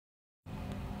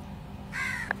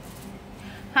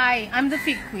Hi, I'm the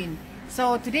Fig Queen.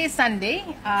 So today is Sunday.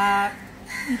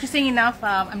 Interesting enough,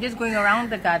 I'm just going around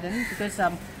the garden because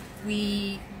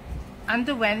we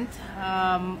underwent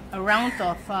a round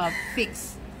of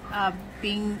figs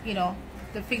being,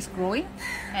 the figs growing,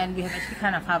 and we have actually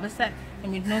kind of harvested,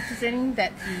 and we're noticing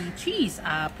that the trees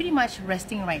are pretty much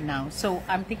resting right now. So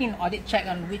I'm taking an audit check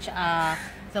on which are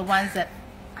the ones that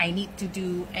I need to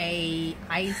do a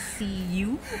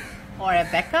ICU or a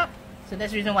backup. So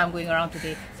that's the reason why I'm going around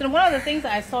today. So one of the things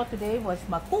that I saw today was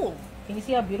MACOOL. Can you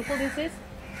see how beautiful this is?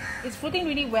 It's fruiting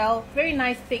really well. Very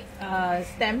nice thick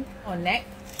stem or neck.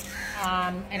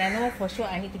 And I know for sure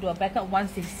I need to do a backup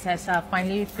once this has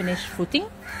finally finished fruiting.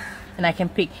 And I can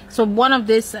pick. So one of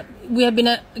this, we have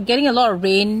been getting a lot of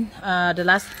rain the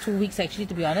last 2 weeks actually,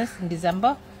 to be honest, in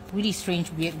December. Really strange,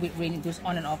 weird rain. It goes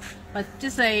on and off. But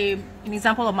just an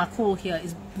example of MACOOL here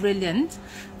is brilliant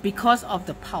because of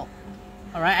the pulp.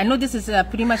 Alright, I know this is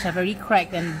pretty much a very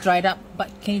cracked and dried up, but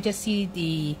can you just see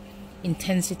the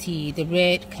intensity, the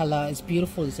red color? It's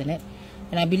beautiful, isn't it?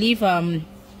 And I believe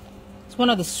it's one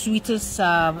of the sweetest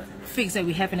figs that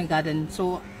we have in the garden.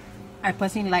 So I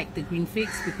personally like the green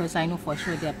figs because I know for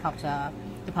sure their pulps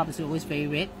the pulp is always very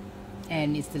red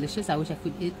and it's delicious. I wish I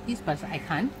could eat this, but I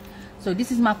can't. So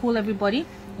this is MACOOL, everybody.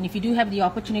 And if you do have the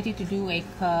opportunity to do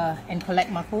and collect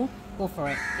MACOOL, go for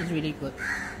it. It's really good.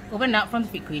 Over and out from the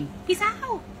Fig Queen. Peace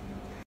out!